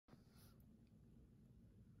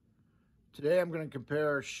Today I'm going to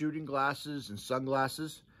compare shooting glasses and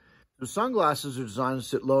sunglasses. So sunglasses are designed to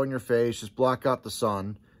sit low in your face, just block out the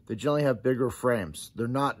sun. They generally have bigger frames. They're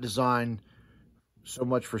not designed so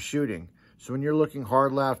much for shooting. So when you're looking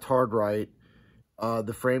hard left, hard right,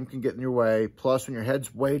 the frame can get in your way. Plus, when your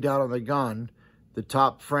head's way down on the gun, the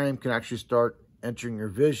top frame can actually start entering your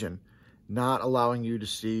vision, not allowing you to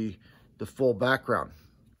see the full background.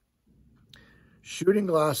 Shooting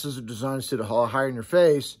glasses are designed to sit higher in your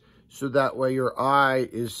face, so that way your eye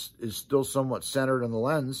is still somewhat centered on the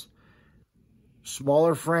lens.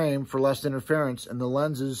 Smaller frame for less interference, and the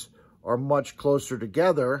lenses are much closer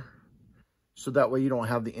together, so that way you don't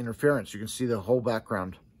have the interference. You can see the whole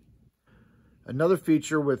background. Another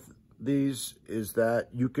feature with these is that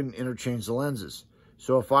you can interchange the lenses.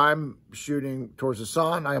 So if I'm shooting towards the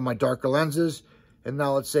sun, I have my darker lenses, and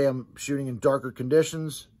now let's say I'm shooting in darker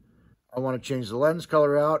conditions. I want to change the lens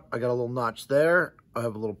color out. I got a little notch there. I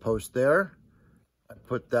have a little post there. I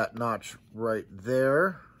put that notch right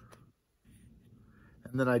there.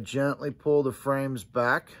 And then I gently pull the frames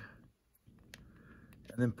back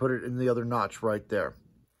and then put it in the other notch right there.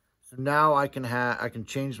 So now I can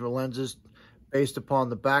change my lenses based upon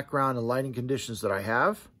the background and lighting conditions that I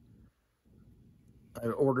have. I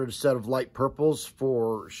ordered a set of light purples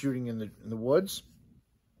for shooting in the woods.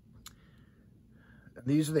 And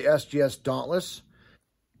these are the SGS Dauntless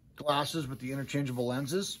glasses with the interchangeable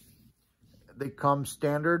lenses. They come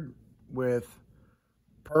standard with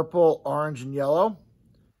purple, orange, and yellow.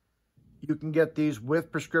 You can get these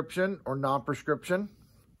with prescription or non-prescription.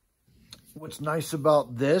 What's nice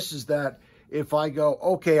about this is that if I go,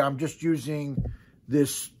 okay, I'm just using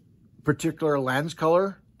this particular lens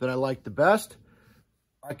color that I like the best,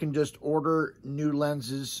 I can just order new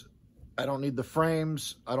lenses. I don't need the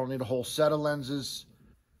frames. I don't need a whole set of lenses.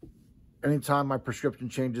 Anytime my prescription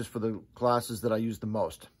changes for the glasses that I use the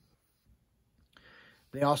most.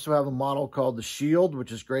 They also have a model called the Shield,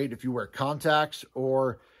 which is great if you wear contacts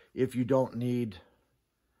or if you don't need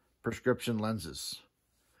prescription lenses.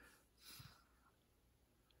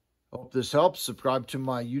 Hope this helps. Subscribe to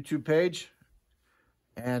my YouTube page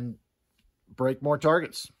and break more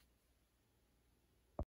targets.